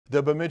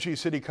The Bemidji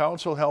City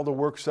Council held a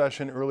work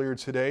session earlier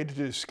today to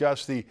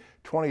discuss the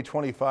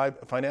 2025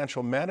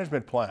 financial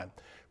management plan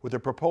with a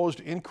proposed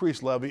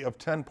increased levy of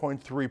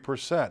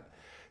 10.3%.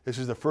 This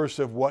is the first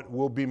of what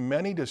will be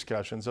many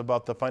discussions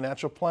about the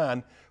financial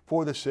plan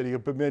for the city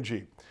of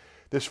Bemidji.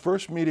 This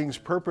first meeting's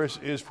purpose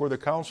is for the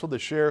council to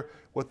share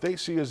what they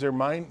see as their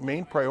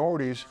main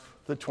priorities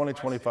for the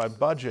 2025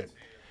 budget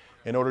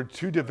in order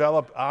to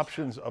develop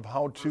options of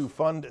how to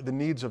fund the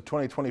needs of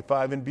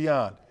 2025 and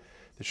beyond.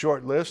 The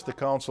short list the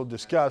council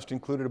discussed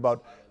included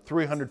about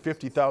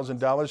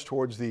 $350,000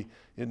 towards the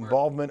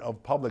involvement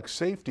of public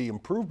safety,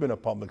 improvement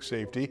of public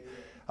safety,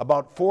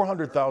 about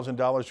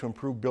 $400,000 to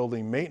improve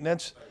building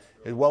maintenance,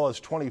 as well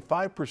as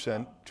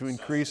 25% to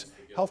increase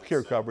health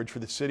care coverage for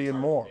the city and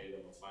more.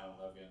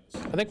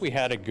 I think we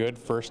had a good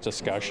first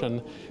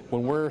discussion.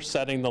 When we're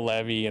setting the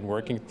levy and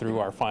working through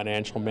our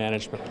financial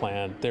management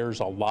plan, there's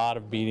a lot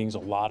of meetings, a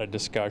lot of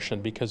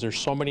discussion, because there's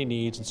so many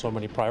needs and so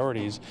many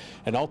priorities,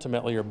 and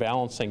ultimately you're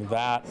balancing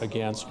that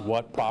against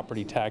what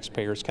property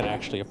taxpayers can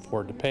actually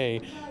afford to pay,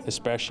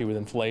 especially with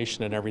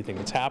inflation and everything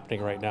that's happening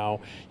right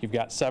now. You've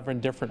got 7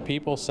 different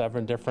people,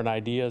 7 different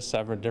ideas,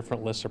 7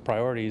 different lists of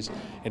priorities,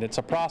 and it's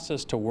a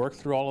process to work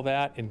through all of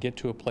that and get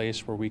to a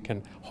place where we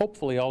can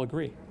hopefully all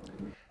agree.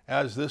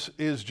 As this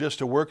is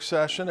just a work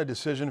session, a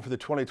decision for the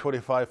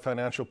 2025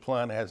 financial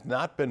plan has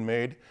not been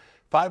made.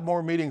 5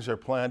 more meetings are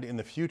planned in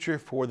the future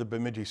for the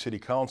Bemidji City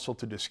Council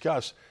to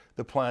discuss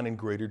the plan in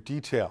greater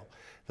detail.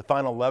 The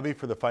final levy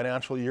for the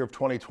financial year of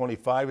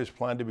 2025 is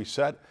planned to be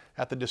set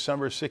at the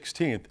December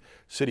 16th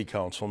City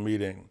Council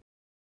meeting.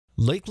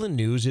 Lakeland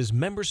News is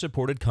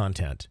member-supported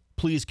content.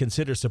 Please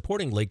consider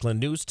supporting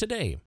Lakeland News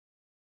today.